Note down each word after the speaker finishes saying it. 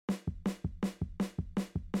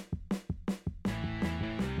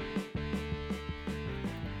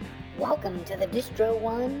Welcome to the Distro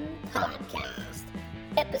One podcast,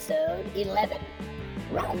 episode 11.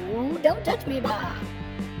 Whoa, don't touch me, Bob.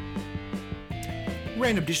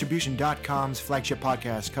 RandomDistribution.com's flagship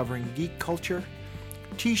podcast covering geek culture,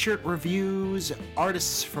 t-shirt reviews,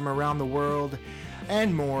 artists from around the world,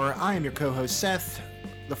 and more. I am your co-host Seth,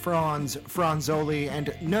 the Franzoli,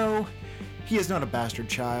 and no, he is not a bastard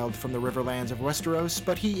child from the Riverlands of Westeros,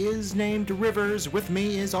 but he is named Rivers. With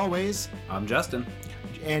me, as always, I'm Justin.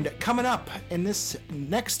 And coming up in this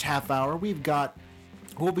next half hour, we'll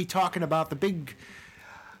be talking about the big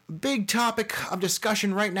topic of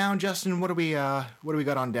discussion right now. Justin, what do we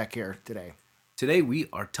got on deck here today? Today we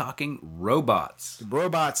are talking robots.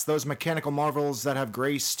 Robots, those mechanical marvels that have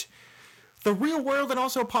graced the real world and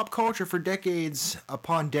also pop culture for decades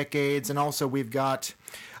upon decades. And also we've got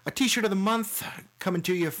a t-shirt of the month coming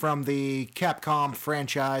to you from the Capcom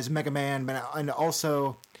franchise, Mega Man, and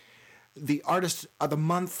also the artist of the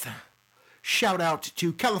month. Shout out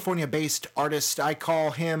to California-based artist. I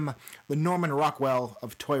call him the Norman Rockwell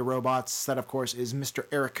of toy robots. That, of course, is Mr.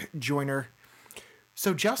 Eric Joyner.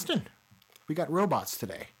 So, Justin, we got robots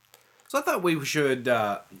today. So I thought we should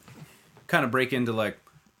kind of break into,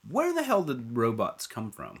 where the hell did robots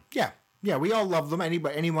come from? Yeah, we all love them.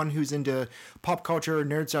 Anyone who's into pop culture,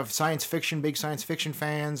 nerds stuff, science fiction, big science fiction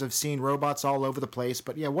fans have seen robots all over the place.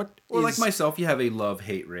 But yeah, like myself, you have a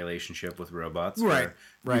love-hate relationship with robots. Right.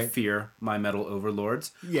 You fear my metal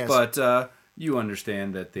overlords. Yes. But you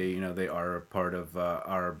understand that they are a part of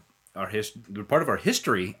they're part of our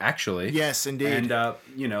history, actually. Yes, indeed. And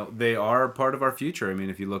they are part of our future. I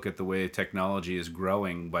mean, if you look at the way technology is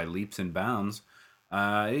growing by leaps and bounds,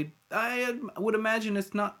 I would imagine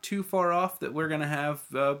it's not too far off that we're going to have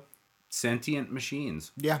sentient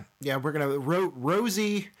machines. Yeah, we're going to...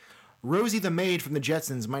 Rosie the maid from the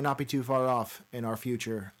Jetsons might not be too far off in our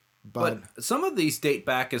future. But some of these date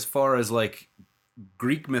back as far as,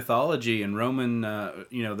 Greek mythology and Roman,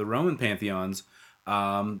 the Roman pantheons.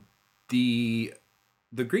 The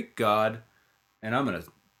Greek god, and I'm going to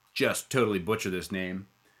just totally butcher this name,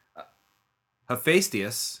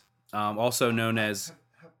 Hephaestus... also known as...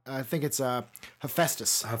 I think it's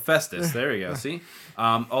Hephaestus. Hephaestus, there you go, see?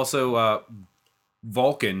 Also,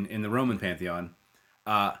 Vulcan in the Roman pantheon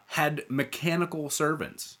had mechanical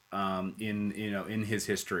servants in his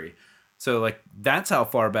history. So, that's how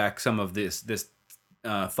far back some of this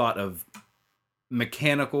thought of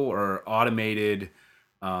mechanical or automated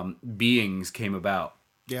beings came about.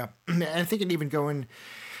 Yeah, and I think it even going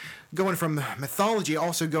from mythology,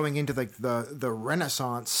 also going into the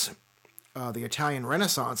Renaissance, the Italian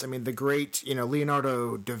Renaissance. I mean, the great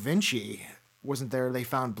Leonardo da Vinci wasn't there. They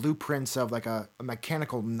found blueprints of a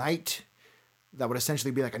mechanical knight that would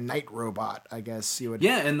essentially be like a knight robot, I guess you would.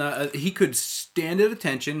 Yeah, and he could stand at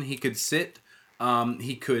attention. He could sit.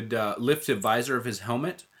 He could lift the visor of his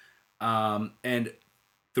helmet. And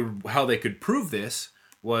how they could prove this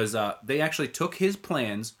was they actually took his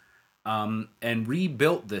plans. And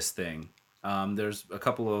rebuilt this thing. There's a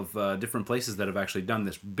couple of different places that have actually done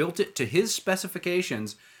this. Built it to his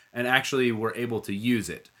specifications and actually were able to use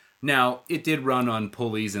it. Now, it did run on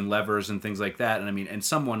pulleys and levers and things like that. And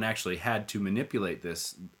someone actually had to manipulate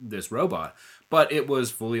this robot. But it was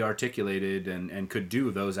fully articulated and could do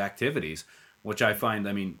those activities, which I find,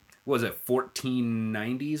 was it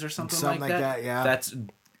 1490s or something like that? Yeah.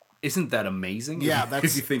 Isn't that amazing? Yeah, if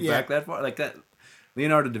you think back that far, like that.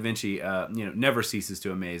 Leonardo da Vinci, never ceases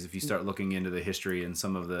to amaze. If you start looking into the history and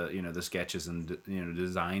some of the, the sketches and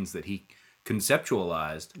designs that he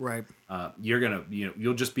conceptualized, right?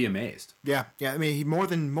 You'll just be amazed. Yeah. He more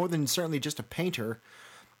than certainly just a painter,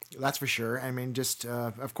 that's for sure.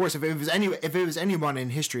 Of course, if it was anyone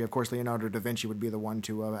in history, of course, Leonardo da Vinci would be the one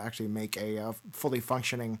to actually make a fully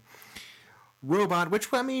functioning robot, which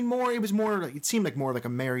it seemed like more like a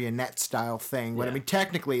marionette style thing, but yeah.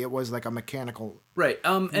 Technically it was like a mechanical, right?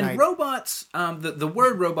 And robots, the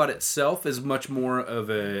word robot itself is much more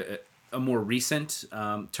of a more recent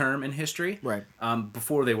term in history, right?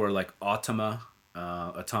 Before they were like automatons,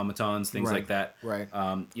 things right. like that, right?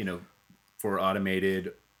 For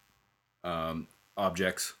automated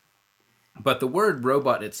objects, but the word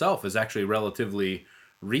robot itself is actually relatively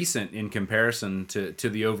recent in comparison to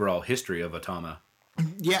the overall history of automa.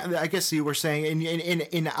 Yeah, I guess you were saying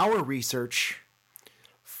in our research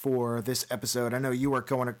for this episode, I know you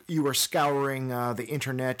were scouring the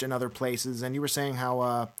internet and other places, and you were saying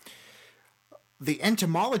how the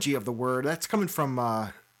etymology of the word, that's coming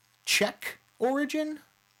from Czech origin,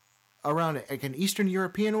 around an Eastern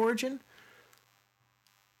European origin.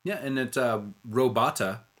 Yeah, and it's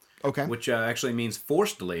robota, okay, which actually means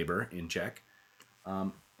forced labor in Czech.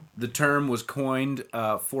 The term was coined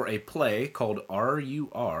for a play called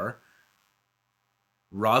R.U.R.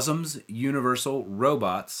 Rossum's Universal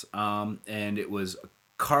Robots, and it was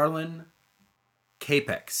Carlin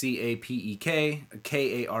Capek, C-A-P-E-K,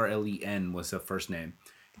 K-A-R-L-E-N was the first name.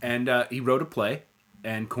 And he wrote a play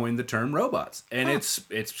and coined the term robots. And it's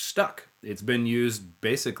stuck. It's been used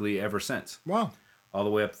basically ever since. Wow. All the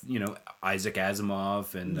way up, Isaac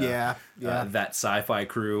Asimov and that sci-fi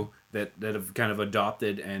crew that have kind of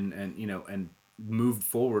adopted and moved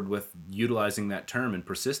forward with utilizing that term and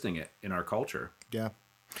persisting it in our culture. Yeah.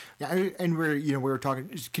 Yeah, and we were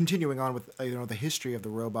talking, continuing on with the history of the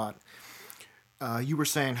robot. You were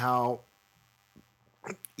saying how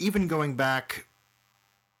even going back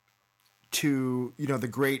to the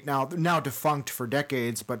great now defunct for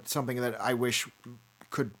decades, but something that I wish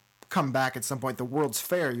could come back at some point, the World's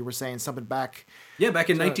Fair. You were saying something back. Yeah, back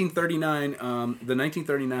in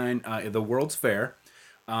 1939, the World's Fair,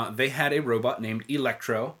 they had a robot named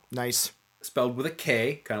Electro. Nice. Spelled with a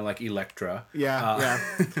K, kind of like Electra. Yeah.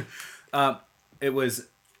 It was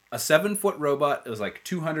a 7-foot robot. It was like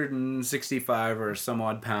 265 or some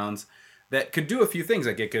odd pounds that could do a few things.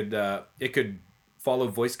 Like it could follow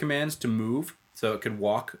voice commands to move, so it could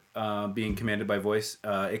walk, being commanded by voice.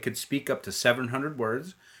 It could speak up to 700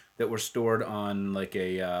 words that were stored on like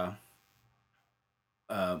a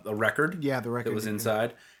record. Yeah, the record that was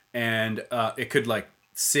inside, and it could like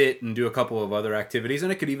sit and do a couple of other activities,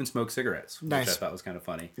 and it could even smoke cigarettes, nice. which I thought was kind of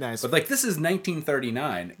funny. Nice. But like this is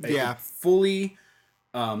 1939. Yeah. A fully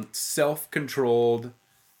self-controlled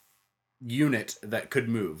unit that could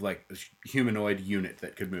move, like a humanoid unit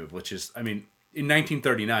that could move, which is, I mean, in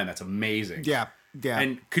 1939, that's amazing. Yeah.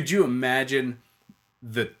 And could you imagine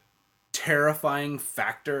the terrifying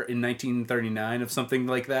factor in 1939 of something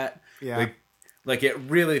like that? Yeah. Like it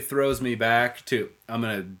really throws me back to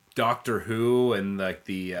Doctor Who and like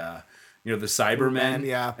the the Cybermen,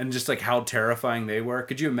 yeah, and just like how terrifying they were.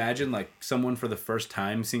 Could you imagine like someone for the first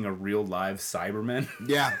time seeing a real live Cyberman?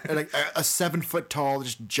 Yeah, like a 7-foot tall,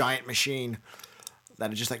 just giant machine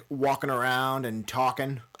that is just like walking around and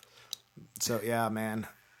talking. So yeah, man.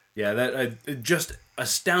 Yeah, that it just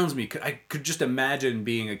astounds me. I could just imagine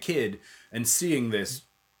being a kid and seeing this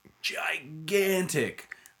gigantic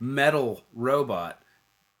metal robot.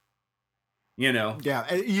 Yeah,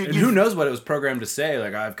 and who knows what it was programmed to say?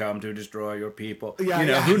 Like, I've come to destroy your people.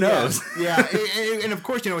 Yeah, who knows? Yeah, and of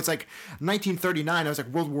course, it's like 1939. It was like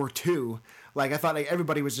World War II. Like I thought, like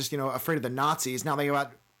everybody was just afraid of the Nazis. Now they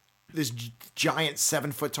got this giant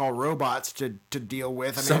 7-foot tall robots to deal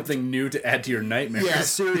with. I mean, something new to add to your nightmares. Yeah,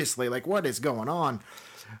 seriously, like what is going on?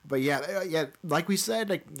 But yeah, like we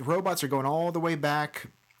said, like robots are going all the way back,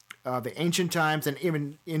 the ancient times, and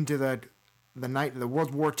even into the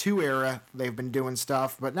World War II era. They've been doing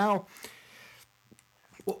stuff, but now.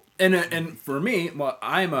 Well, and for me,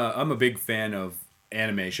 I'm a big fan of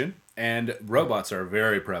animation, and robots are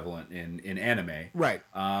very prevalent in anime. Right.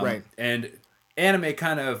 Right. And anime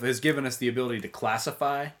kind of has given us the ability to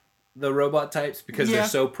classify the robot types because they're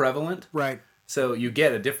so prevalent. Right. So you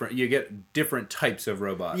get different types of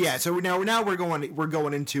robots. Yeah. So now we're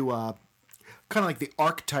going into kind of like the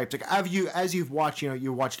archetypes. Like as you've watched,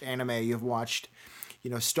 you watched anime, you've watched,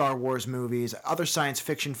 Star Wars movies, other science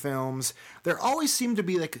fiction films. There always seem to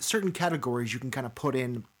be like certain categories you can kind of put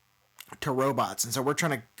in to robots, and so we're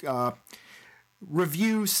trying to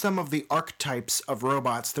review some of the archetypes of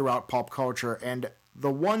robots throughout pop culture. And the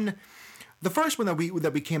first one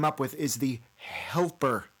that we came up with is the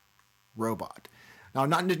helper robot. Now,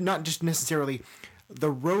 not just necessarily the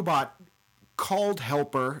robot called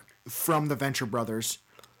Helper from the Venture Brothers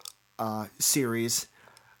series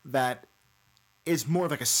that is more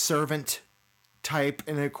like a servant type,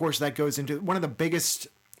 and of course that goes into one of the biggest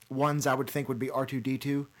ones I would think would be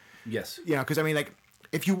R2-D2. Yes. Because I mean, like,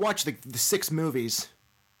 if you watch the 6 movies,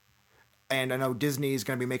 and I know Disney is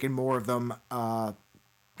going to be making more of them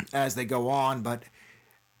as they go on, but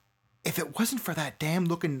if it wasn't for that damn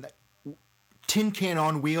looking tin can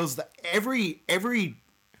on wheels, every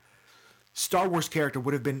Star Wars character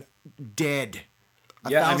would have been dead a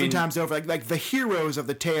thousand times over. Like the heroes of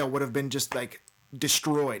the tale would have been just like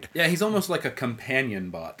destroyed. Yeah, he's almost like a companion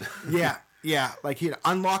bot. Yeah, like he'd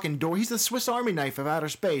unlocking door. He's the Swiss Army knife of outer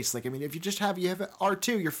space. Like, I mean, if you have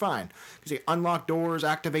R2, you're fine. Because you unlock doors,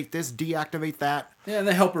 activate this, deactivate that. Yeah, and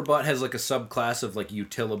the helper bot has like a subclass of like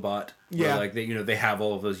utilibot. Yeah, like they have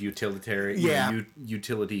all of those utilitarian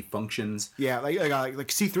utility functions. Yeah,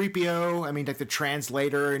 like C-3PO. I mean, like the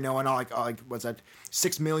translator, and all like what's that?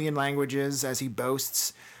 6 million languages as he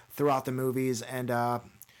boasts throughout the movies, and oh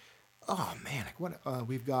man, like what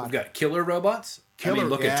we've got killer robots.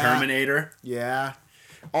 Look at Terminator. Yeah.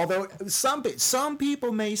 Although some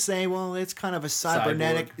people may say, well, it's kind of a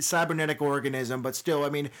cybernetic organism, but still, I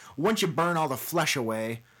mean, once you burn all the flesh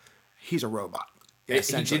away, he's a robot. He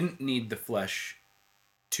didn't need the flesh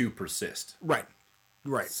to persist. Right.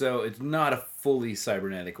 So it's not a fully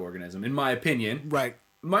cybernetic organism, in my opinion. Right.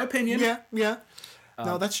 My opinion. Yeah.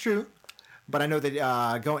 No, that's true. But I know that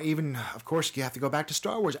of course, you have to go back to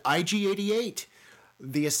Star Wars. IG-88,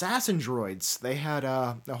 the assassin droids. They had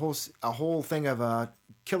a whole thing of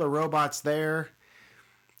killer robots there.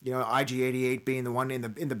 You know, IG-88 being the one in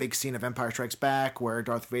the big scene of Empire Strikes Back, where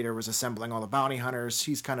Darth Vader was assembling all the bounty hunters.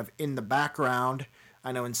 He's kind of in the background.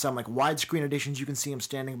 I know in some like widescreen editions, you can see him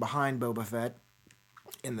standing behind Boba Fett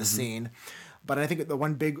in the scene. But I think the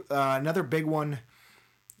one another big one,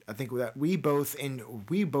 I think that we both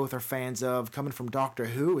are fans of, coming from Doctor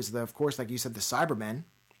Who, is of course, like you said, the Cybermen.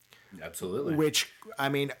 Absolutely. Which, I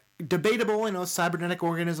mean, debatable, cybernetic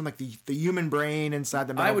organism, like the human brain inside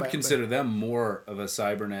the. I would consider them more of a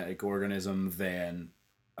cybernetic organism than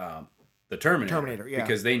the Terminator. Yeah,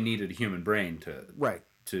 because they needed a human brain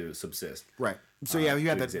to subsist. Right. So you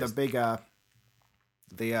had the big the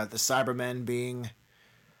Cybermen being.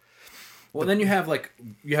 Well, then you have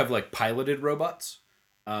piloted robots.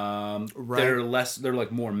 They're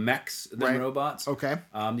like more mechs than robots. Okay.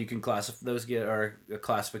 You can classify those, are a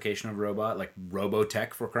classification of robot, like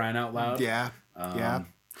Robotech, for crying out loud. Yeah.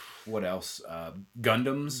 What else?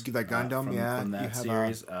 Gundams. The Gundam, from that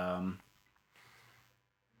series. I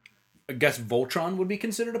guess Voltron would be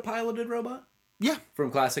considered a piloted robot. Yeah. From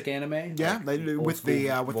classic anime. Yeah, with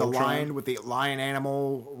the lion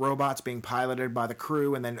animal robots being piloted by the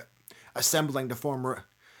crew and then assembling to form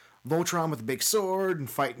Voltron with a big sword and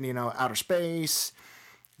fighting, outer space.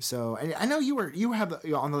 So, and I know you have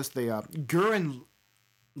on the list the Gurren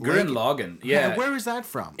Lagann. Yeah. Where is that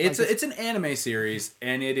from? It's an anime series,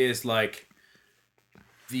 and it is like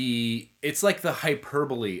it's like the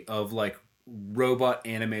hyperbole of like robot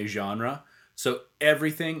anime genre. So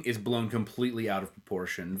everything is blown completely out of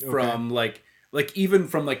proportion from like even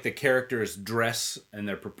from like the characters' dress and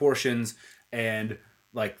their proportions and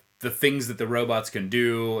like the things that the robots can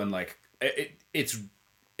do, and like it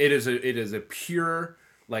is a pure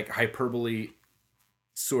like hyperbole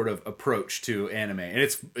sort of approach to anime, and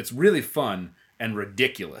it's really fun and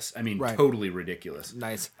ridiculous. I mean, totally ridiculous.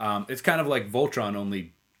 Nice. It's kind of like Voltron,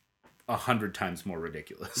 only 100 times more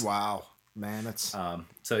ridiculous. Wow, man, that's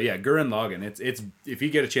so yeah, Gurren Lagann. It's if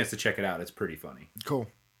you get a chance to check it out, it's pretty funny. Cool,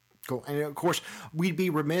 and of course we'd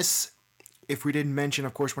be remiss if we didn't mention,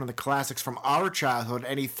 of course, one of the classics from our childhood.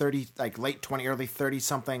 Any late 20, early 30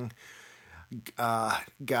 something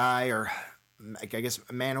guy, or I guess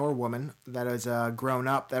man or woman that has grown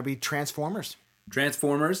up, that'd be Transformers,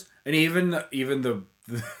 and even the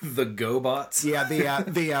GoBots. Yeah,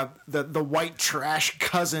 the white trash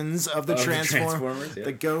cousins of the Transformers, yeah.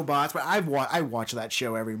 The GoBots. But I watch that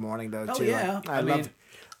show every morning though too. Yeah, I love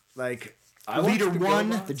Leader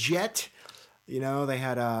One, the Jet. They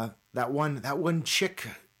had that one chick,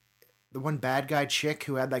 the one bad guy chick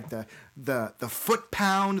who had like the foot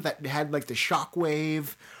pound that had like the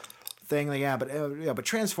shockwave thing. But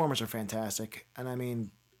Transformers are fantastic, and I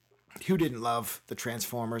mean, who didn't love the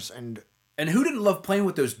Transformers? And who didn't love playing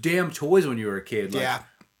with those damn toys when you were a kid? Like, yeah.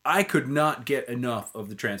 I could not get enough of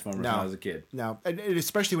the Transformers when I was a kid. No, and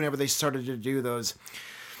especially whenever they started to do those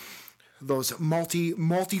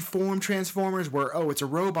multi-form Transformers where, oh, it's a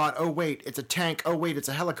robot, oh wait, it's a tank, oh wait, it's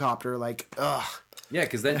a helicopter, like, ugh. Yeah,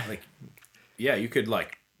 because then you could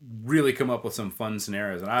like really come up with some fun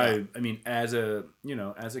scenarios. And I mean, as a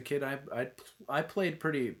kid, I played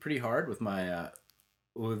pretty hard with my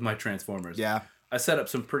Transformers. Yeah, I set up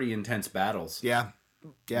some pretty intense battles. Yeah.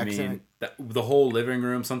 I mean, the whole living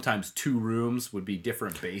room, sometimes 2 rooms would be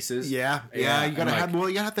different bases. Yeah. You gotta have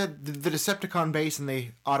the Decepticon base and the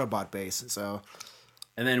Autobot base. So,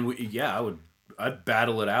 and then I'd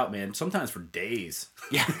battle it out, man. Sometimes for days.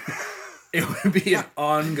 Yeah, it would be an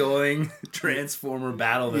ongoing Transformer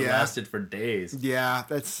battle that lasted for days. Yeah,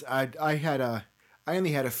 I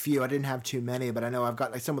only had a few. I didn't have too many, but I know I've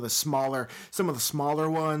got like some of the smaller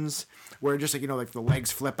ones where just like the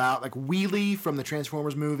legs flip out, like Wheelie from the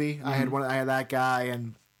Transformers movie. Mm-hmm. I had that guy,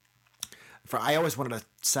 and I always wanted a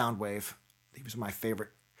Soundwave. He was my favorite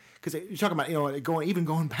because you're talking about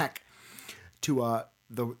going back to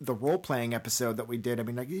the role playing episode that we did. I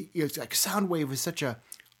mean, like Soundwave was such a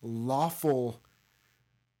lawful.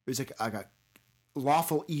 It was like a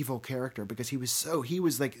lawful evil character because he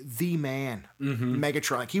was like the man. Mm-hmm.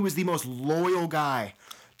 Megatron. Like, he was the most loyal guy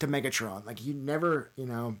to Megatron. Like, he never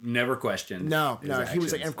questioned. No. He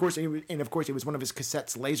was like, and of course, it was one of his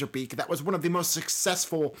cassettes, Laserbeak. That was one of the most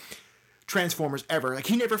successful Transformers ever. Like,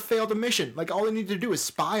 he never failed a mission. Like, all he needed to do is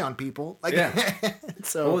spy on people. Like, Yeah.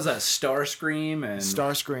 So what was that? Starscream and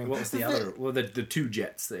Starscream. What was the other? Well, the two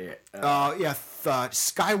jets there.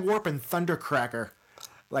 Skywarp and Thundercracker.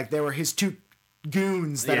 Like, they were his two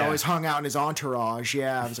goons that always hung out in his entourage.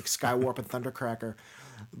 Yeah, it was like Skywarp and Thundercracker.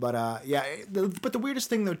 But but the weirdest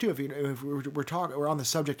thing though too, if we're on the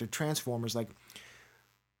subject of Transformers, like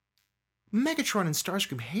Megatron and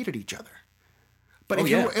Starscream hated each other. But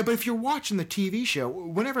if you're watching the TV show,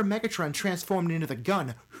 whenever Megatron transformed into the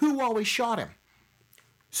gun, who always shot him?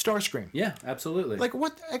 Starscream. Yeah, absolutely. Like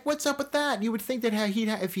what's up with that? You would think that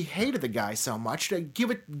if he hated the guy so much, to give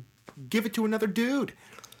it to another dude.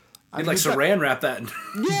 He'd saran wrap that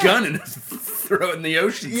gun and throw it in the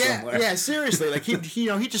ocean somewhere. Yeah, seriously. Like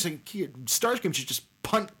Starscream should just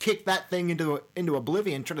kick that thing into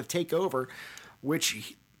oblivion, try to take over,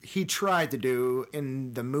 which he tried to do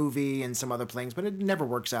in the movie and some other things, but it never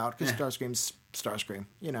works out because Starscream's Starscream,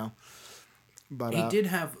 you know. But he did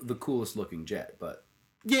have the coolest looking jet, but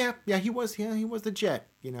he was the Jet.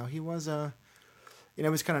 You know, he was it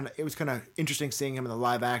was kind of interesting seeing him in the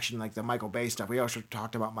live action, like the Michael Bay stuff. We also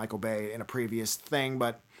talked about Michael Bay in a previous thing,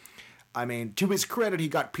 but I mean, to his credit, he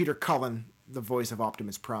got Peter Cullen, the voice of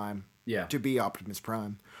Optimus Prime, to be Optimus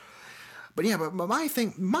Prime. But my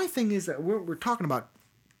thing is that we're talking about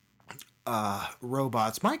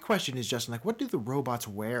robots. My question is, Justin, like, what do the robots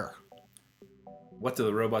wear? What do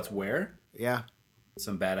the robots wear? Yeah.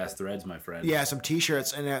 Some badass threads, my friend. Yeah, some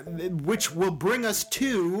T-shirts, and which will bring us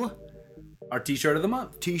to our T-shirt of the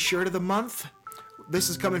month. T-shirt of the month. This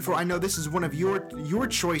is coming for. I know this is one of your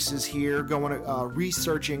choices here. Going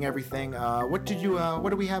researching everything. What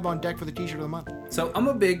do we have on deck for the T-shirt of the month? So I'm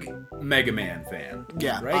a big Mega Man fan.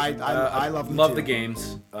 Yeah, right. I love them love too. the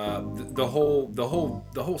games. The whole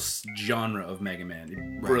genre of Mega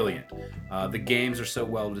Man, brilliant. The games are so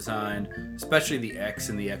well designed, especially the X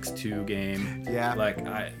and the X2 game. Yeah, like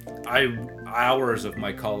I hours of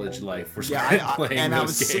my college life were spent playing and those I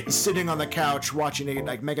was games. Sitting on the couch watching it,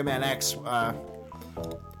 like Mega Man X.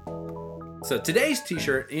 So today's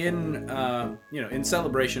T-shirt, in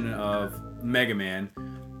celebration of Mega Man,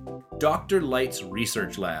 Dr. Light's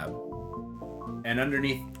Research Lab, and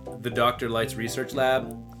underneath the Dr. Light's Research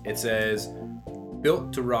Lab, it says,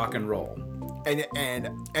 "Built to rock and roll." And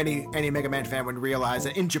any Mega Man fan would realize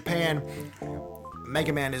that in Japan,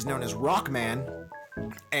 Mega Man is known as Rockman,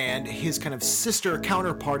 and his kind of sister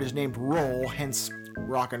counterpart is named Roll, hence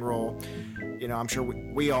rock and roll. You know, I'm sure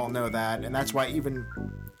we all know that, and that's why even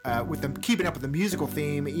with them keeping up with the musical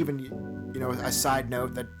theme, even, you know, a side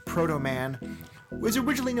note that Proto Man was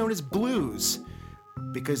originally known as blues,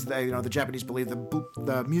 because the Japanese believe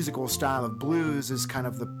the musical style of blues is kind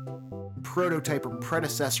of the prototype or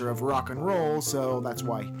predecessor of rock and roll, so that's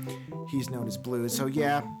why he's known as blues. So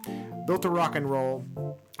yeah, built to rock and roll.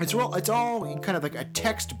 It's all kind of like a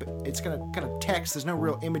text. It's kind of text. There's no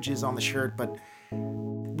real images on the shirt, but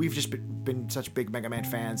we've just been such big Mega Man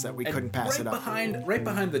fans that we couldn't pass it up. Right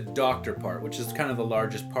behind the Doctor part, which is kind of the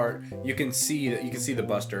largest part, you can see the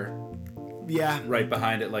Buster. Yeah. Right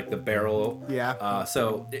behind it, like the barrel. Yeah.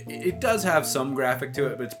 So it does have some graphic to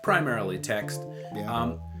it, but it's primarily text.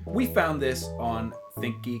 Yeah. We found this on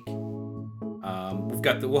ThinkGeek.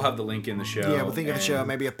 We'll have the link in the show. Yeah, we'll think of the show,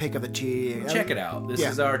 maybe a pic of the tee. Check it out. This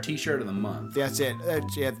is our T-shirt of the month. That's it.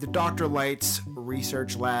 The Dr. Light's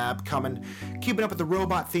Research Lab keeping up with the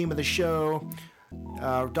robot theme of the show.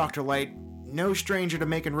 Dr. Light, no stranger to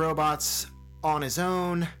making robots on his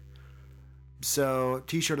own. So,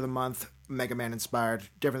 T-shirt of the month, Mega Man inspired.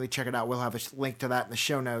 Definitely check it out. We'll have a link to that in the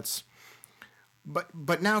show notes.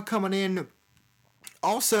 But now coming in.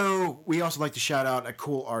 Also, we also like to shout out a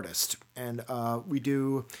cool artist, and we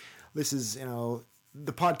do. This is,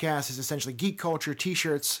 the podcast is essentially geek culture,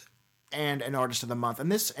 T-shirts, and an artist of the month.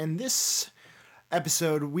 And this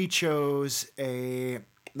episode, we chose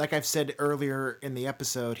like I've said earlier in the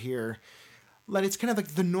episode here, that it's kind of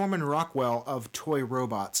like the Norman Rockwell of toy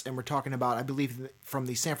robots, and we're talking about, I believe, from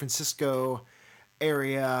the San Francisco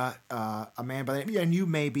area, a man by the name, and you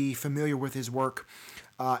may be familiar with his work,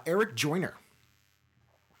 Eric Joyner.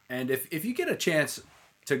 And if you get a chance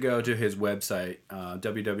to go to his website,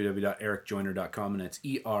 www.ericjoyner.com, and it's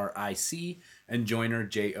ERIC, and Joyner,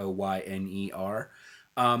 JOYNER,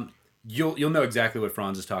 you'll know exactly what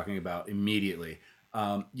Fronz is talking about immediately.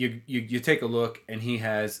 You take a look, and he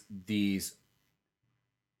has these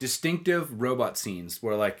distinctive robot scenes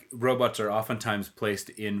where, like, robots are oftentimes placed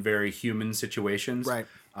in very human situations. Right.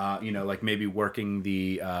 Like maybe working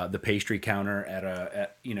the pastry counter at a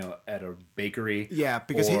bakery. Yeah,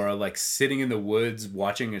 because like sitting in the woods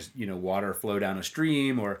watching water flow down a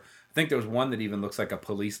stream, or I think there was one that even looks like a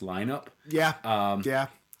police lineup. Yeah. Yeah.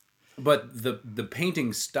 But the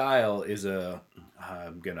painting style is I'm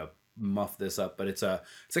gonna muff this up, but it's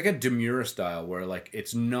like a demure style where like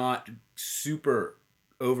it's not super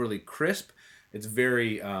overly crisp. It's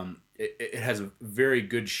very it has a very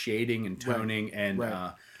good shading and toning, right. And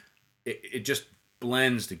right. It just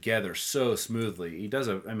blends together so smoothly. He does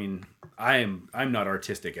I'm not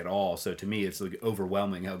artistic at all, so to me it's like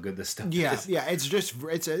overwhelming how good this stuff is. Yeah,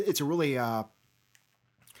 it's a really I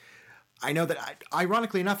know that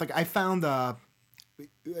ironically enough, like I found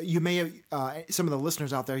you may have some of the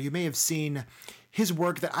listeners out there, you may have seen his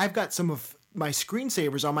work that I've got some of my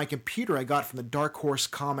screensavers on my computer I got from the Dark Horse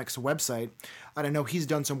Comics website. I don't know, he's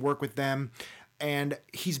done some work with them, and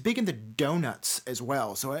he's big into donuts as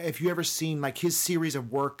well. So if you ever seen like his series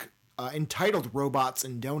of work entitled Robots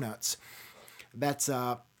and Donuts, that's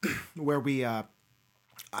where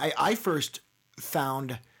I first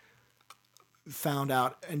found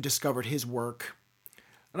out and discovered his work.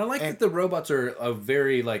 And I like that the robots are a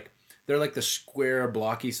very they're like the square,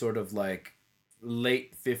 blocky sort of like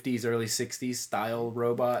late 50s, early 60s style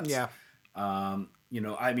robots. Yeah. I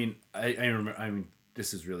remember,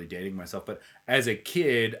 this is really dating myself, but as a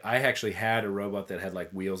kid, I actually had a robot that had like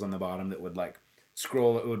wheels on the bottom that would like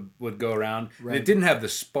scroll, it would go around. Right. And it didn't have the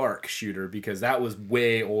spark shooter because that was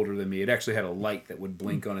way older than me. It actually had a light that would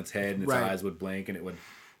blink on its head, and its right. eyes would blink, and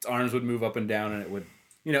its arms would move up and down, and it would,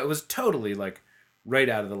 it was totally like right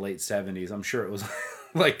out of the late 70s. I'm sure it was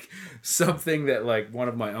like something that like one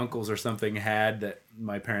of my uncles or something had that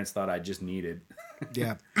my parents thought I just needed.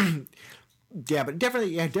 Yeah. Yeah, but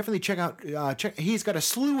definitely check out, he's got a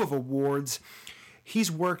slew of awards.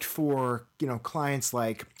 He's worked for, clients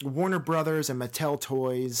like Warner Brothers and Mattel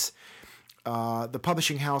Toys, the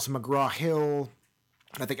publishing house McGraw-Hill,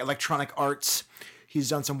 I think Electronic Arts. He's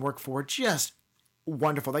done some work for, just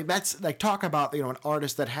wonderful. Like that's like, talk about, an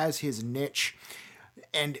artist that has his niche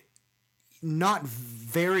and not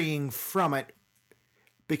varying from it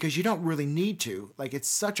because you don't really need to. Like, it's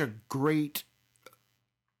such a great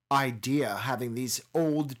idea having these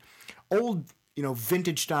old,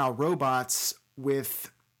 vintage style robots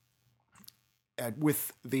with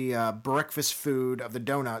the breakfast food of the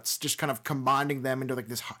donuts, just kind of combining them into like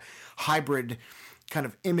this hybrid kind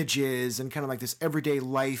of images and kind of like this everyday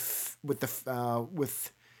life with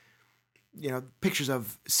pictures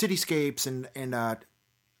of cityscapes and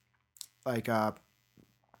like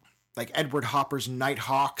Edward Hopper's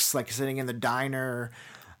Nighthawks, like sitting in the diner,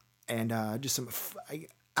 and just some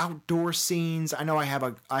outdoor scenes. I know I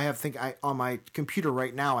on my computer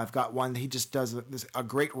right now, I've got one that he just does a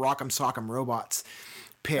great Rock'em Sock'em Robots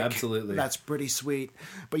pick. Absolutely. That's pretty sweet.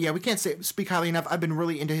 But yeah, we can't speak highly enough. I've been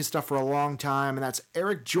really into his stuff for a long time, and that's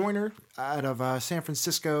Eric Joyner out of San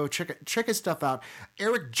Francisco. Check his stuff out.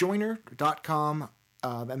 EricJoyner.com.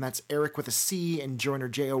 And that's Eric with a C and Joyner,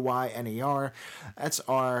 Joyner. That's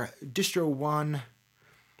our Distro 1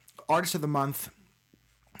 Artist of the Month.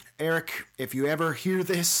 Eric, if you ever hear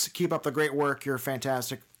this, keep up the great work. You're a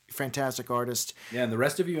fantastic artist. Yeah, and the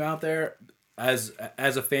rest of you out there, as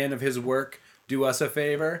a fan of his work, do us a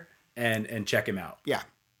favor and check him out. Yeah,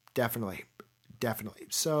 definitely.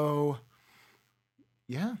 So,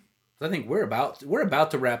 yeah. So I think we're about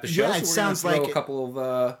to wrap the show. Yeah, it sounds like a couple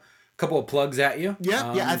of plugs at you.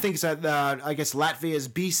 Yeah, I think so. I guess Latvia's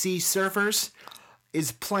BC Surfers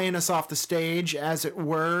is playing us off the stage, as it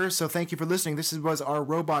were. So thank you for listening. This was our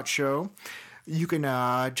robot show. You can,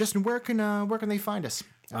 Justin, where can they find us?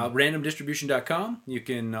 Randomdistribution.com. You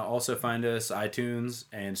can also find us iTunes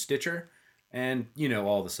and Stitcher, and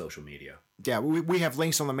all the social media. Yeah, we have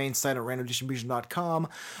links on the main site at randomdistribution.com.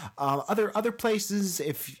 Other places,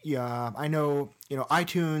 if I know,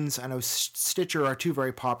 iTunes, I know Stitcher are two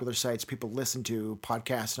very popular sites people listen to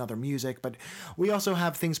podcasts and other music, but we also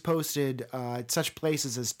have things posted at such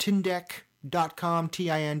places as Tindeck.com,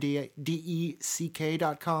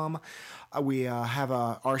 Tindeck.com. We have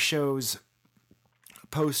our shows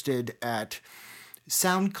posted at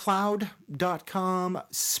SoundCloud.com,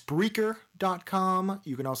 Spreaker.com.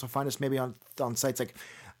 You can also find us maybe on sites like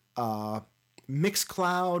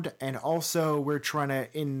Mixcloud, and also we're trying to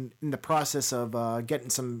in the process of getting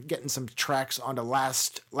some tracks onto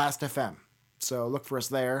Last FM. So look for us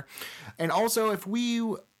there. And also, if we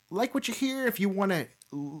like what you hear, if you want to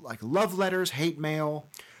like love letters, hate mail,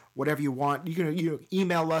 whatever you want, you can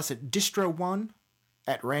email us at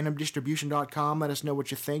distro1@randomdistribution.com. Let us know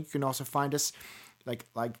what you think. You can also find us, like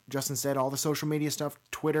Justin said, all the social media stuff,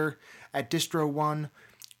 Twitter at Distro1,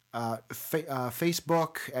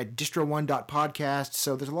 Facebook at Distro1.podcast.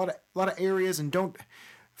 So there's a lot of areas, and don't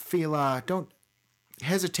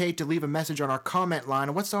hesitate to leave a message on our comment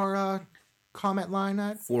line. What's our comment line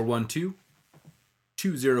at?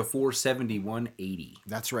 412-204-7180.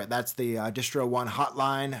 That's right. That's the Distro One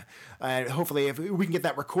hotline. Hopefully, if we can get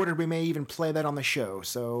that recorded, we may even play that on the show.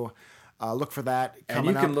 So look for that coming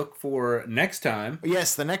And you can up. look for next time.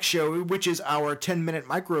 Yes, the next show, which is our 10-minute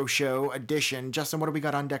micro show edition. Justin, what do we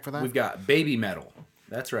got on deck for that? We've got Baby Metal.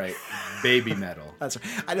 That's right, Baby Metal. That's right.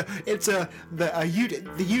 I know it's the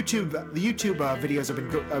YouTube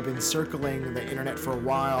videos have been circling the internet for a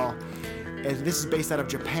while. And this is based out of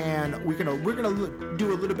Japan. We're gonna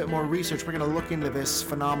do a little bit more research. We're gonna look into this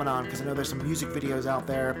phenomenon because I know there's some music videos out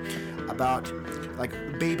there about like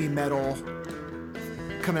baby metal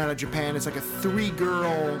coming out of Japan. It's like a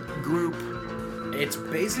 3-girl group. It's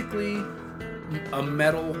basically a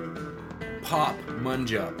metal pop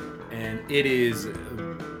munja, and it is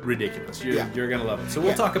ridiculous. You're gonna love it. So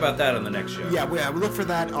we'll talk about that on the next show. Yeah, we'll look for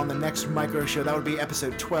that on the next micro show. That would be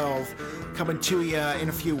episode 12, coming to you in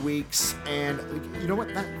a few weeks. And you know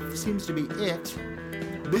what? That seems to be it.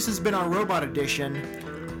 This has been our robot edition.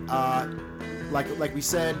 Like we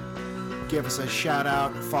said, give us a shout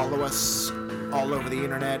out, follow us all over the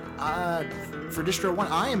internet. For Distro One,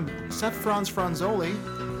 I am Seth Franzoli.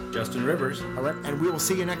 Justin Rivers. All right, and we will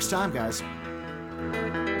see you next time, guys.